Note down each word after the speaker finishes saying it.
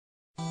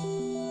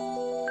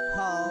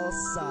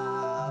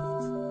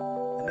Halsoft,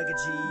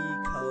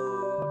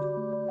 MegaCode.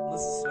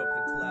 Listen, Snoke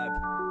and Collab.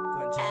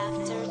 Go ahead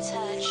and check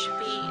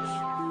Aftertouchbeats.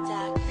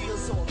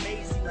 Feels so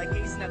amazing, like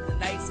gazing at the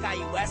night sky.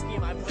 You ask me,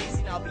 am I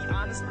blazing? I'll be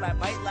honest, but I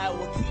might lie.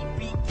 We'll keep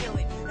beat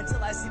killing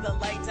until I see the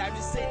light. I'm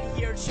just sitting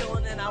here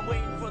chilling and I'm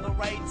waiting for the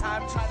right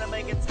time. Trying to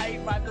make it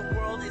tight, right? The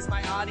world is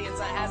my audience.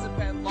 It hasn't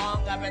been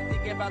long. I've been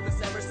thinking about this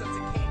ever since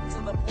it came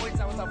to the point.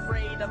 I was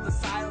afraid of the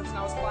silence and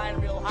I was flying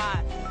real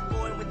high,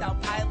 going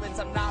without pilots.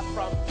 I'm not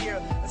from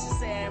here. Let's just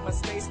say I am a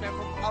spaceman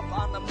from up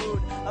on the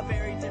moon, a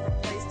very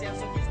different place. Damn,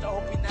 so used to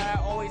hoping that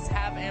I always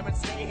have him and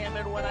stay him.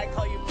 And when I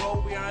call you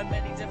bro, we are in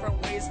many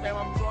different ways, fam.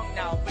 I'm drunk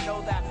now, but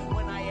know that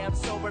when I am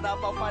sobered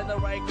up, I'll find the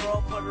right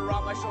girl, put her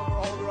on my shoulder,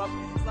 hold her up,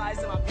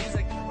 slides in my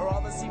music, or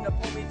all that seem to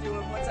pull me through.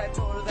 And once I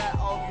told her that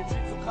all of your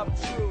dreams will come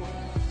true,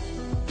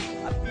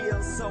 I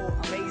feel so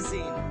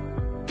amazing.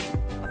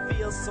 I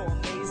feel so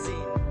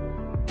amazing.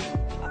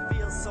 I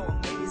feel so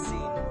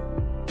amazing.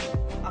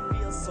 I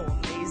feel so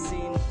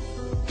amazing.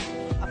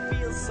 I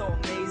feel so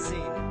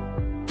amazing.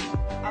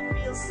 I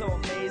feel so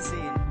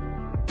amazing.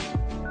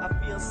 I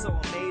feel so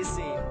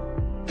amazing.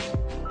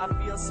 I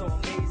feel so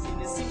amazing.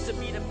 It seems to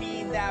me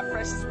that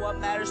fresh is what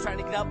matters. Trying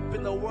to get up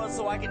in the world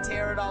so I can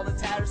tear it all to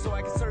tatters, so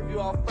I can serve you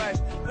all fresh,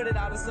 put it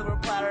on a silver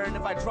platter. And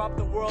if I drop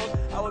the world,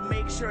 I would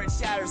make sure it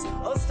shatters.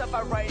 All the stuff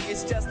I write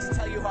is just to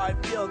tell you how I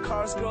feel.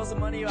 Cars, girls,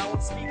 and money, I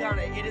won't speak on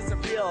it. It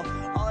isn't real.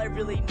 All I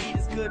really need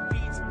is good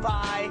beats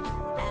by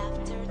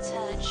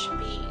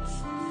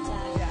Aftertouchbeats.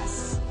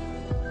 Yes.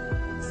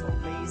 So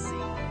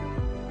amazing.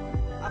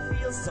 I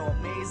feel so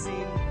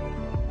amazing.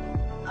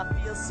 I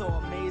feel so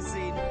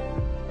amazing.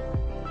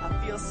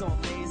 I feel so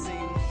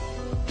amazing.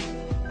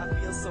 I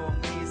feel so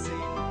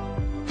amazing.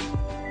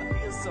 I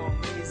feel so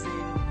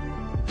amazing.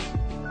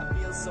 I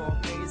feel so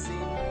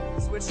amazing.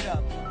 Switch it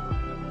up.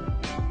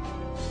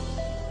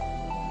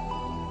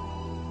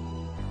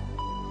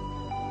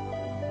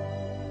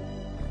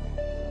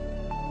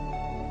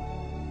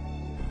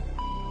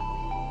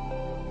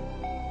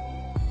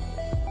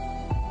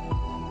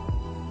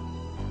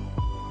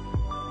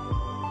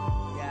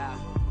 Yeah.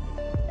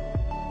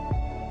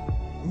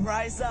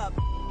 Rise up.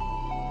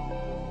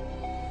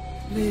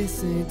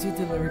 Listen to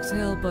the lyrics,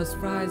 help us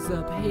rise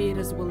up.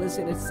 Haters will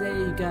listen and say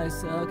you guys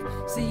suck.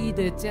 See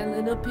the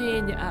talent,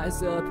 open your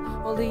eyes up,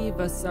 or leave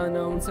us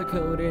unknown, so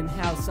code in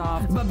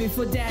Halsoft. But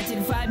before that,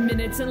 take 5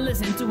 minutes and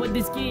listen to what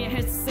this kid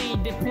has to say.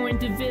 The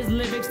point of his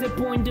lyrics, the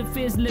point of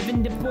his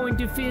living, the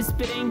point of his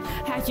spitting.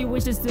 How he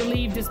wishes to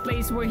leave this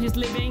place where he's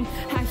living.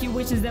 How he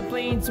wishes that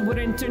planes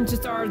wouldn't turn to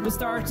stars, but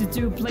stars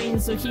to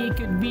planes, so he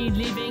could be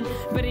leaving.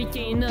 But it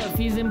can't enough,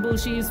 he's in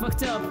bullshit, he's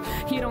fucked up.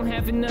 He don't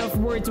have enough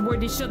words where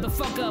they shut the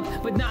fuck up.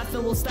 But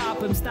nothing will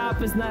stop him.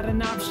 Stop is not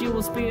an option. She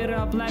will speed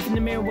up, laugh in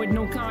the mirror with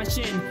no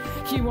caution.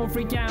 He won't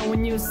freak out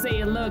when you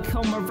say, look,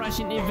 Homer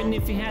Russian. Even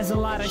if he has a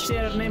lot of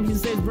shit on him, he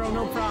says, bro,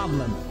 no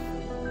problem.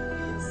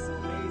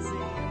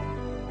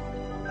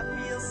 I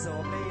feel so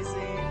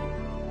amazing.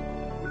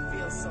 I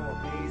feel so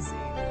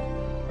amazing.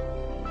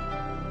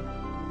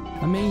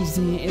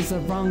 Amazing is a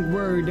wrong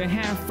word, a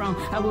half wrong.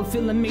 I will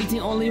feel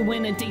amazing only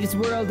when I take this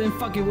world and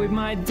fuck it with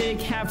my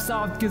dick half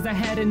soft, cause I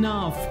had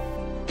enough.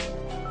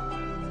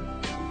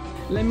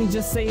 Let me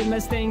just say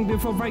last thing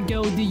before I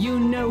go. Do you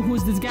know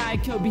who's this guy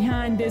code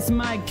behind this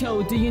mic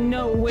code? Do you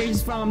know where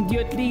he's from? Do you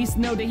at least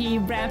know that he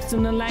raps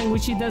in a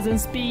language he doesn't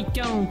speak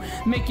on?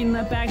 Making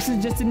up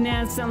accents just to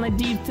not sound like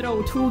deep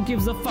throat. Who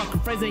gives a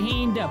fuck? Raise a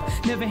hand up.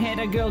 Never had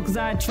a girl cause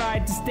I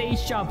tried to stay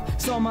sharp.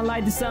 So I'ma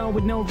light the sun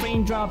with no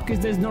raindrop, cause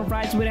there's no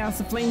rise without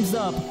the flames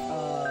up.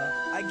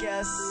 I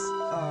guess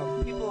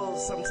people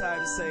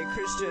sometimes say,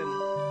 Christian,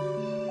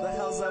 the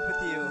hell's up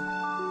with you?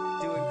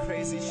 Doing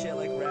crazy shit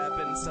like rap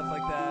and stuff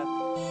like that.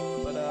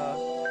 But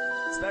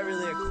it's not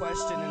really a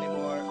question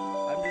anymore.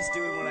 I'm just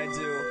doing what I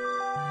do.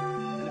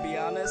 And to be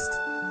honest,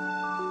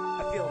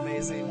 I feel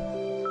amazing.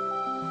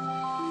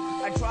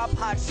 I drop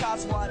hot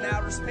shots while in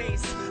outer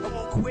space. I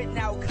won't quit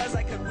now cause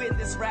I could win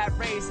this rat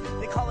race.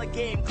 They call it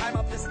game, climb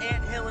up this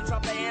anthill and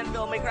drop the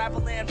anvil. Make rap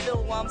a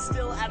landfill while I'm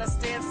still at a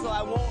standstill.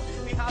 I won't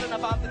be hot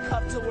enough off the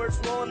cuff till words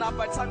rolling off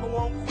my tongue. I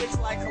won't quit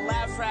till I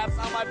collapse. Raps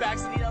on my back,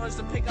 so need others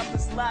to pick up the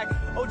slack.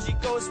 OG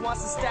Ghost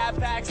wants to stab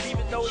backs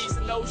even though he's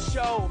a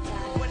no-show.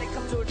 When it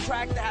comes to a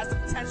track that has the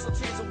potential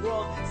to change the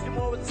world, see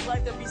more with his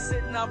life than be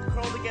sitting up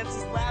curled against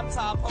his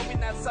laptop, hoping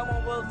that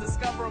someone will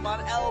discover him on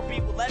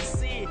LB. But let's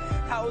see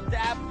how would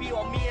that be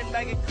while me and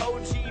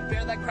MegaCode G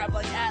bear that crap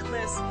like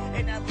Atlas.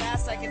 And at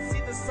last I can see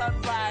the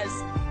sunrise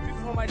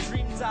before my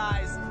dream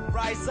dies.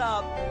 Rise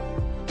up,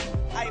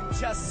 I am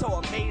just so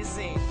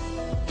amazing.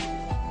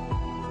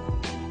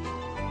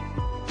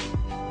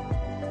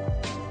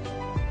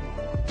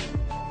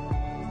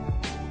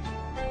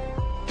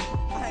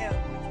 I am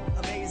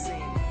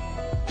amazing.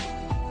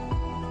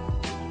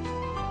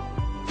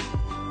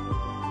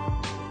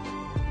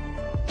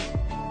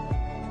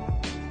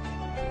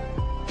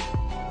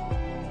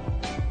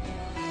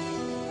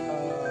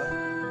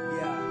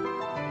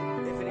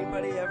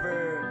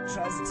 Ever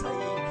tries to tell you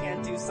you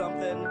can't do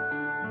something,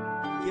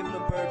 give him the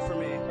bird for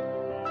me.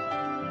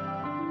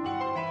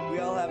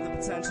 all have the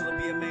potential to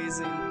be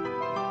amazing.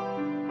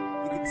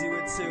 You can do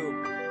it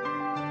too.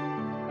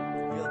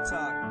 Real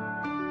talk.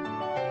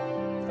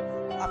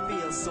 I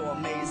feel so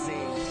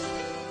amazing.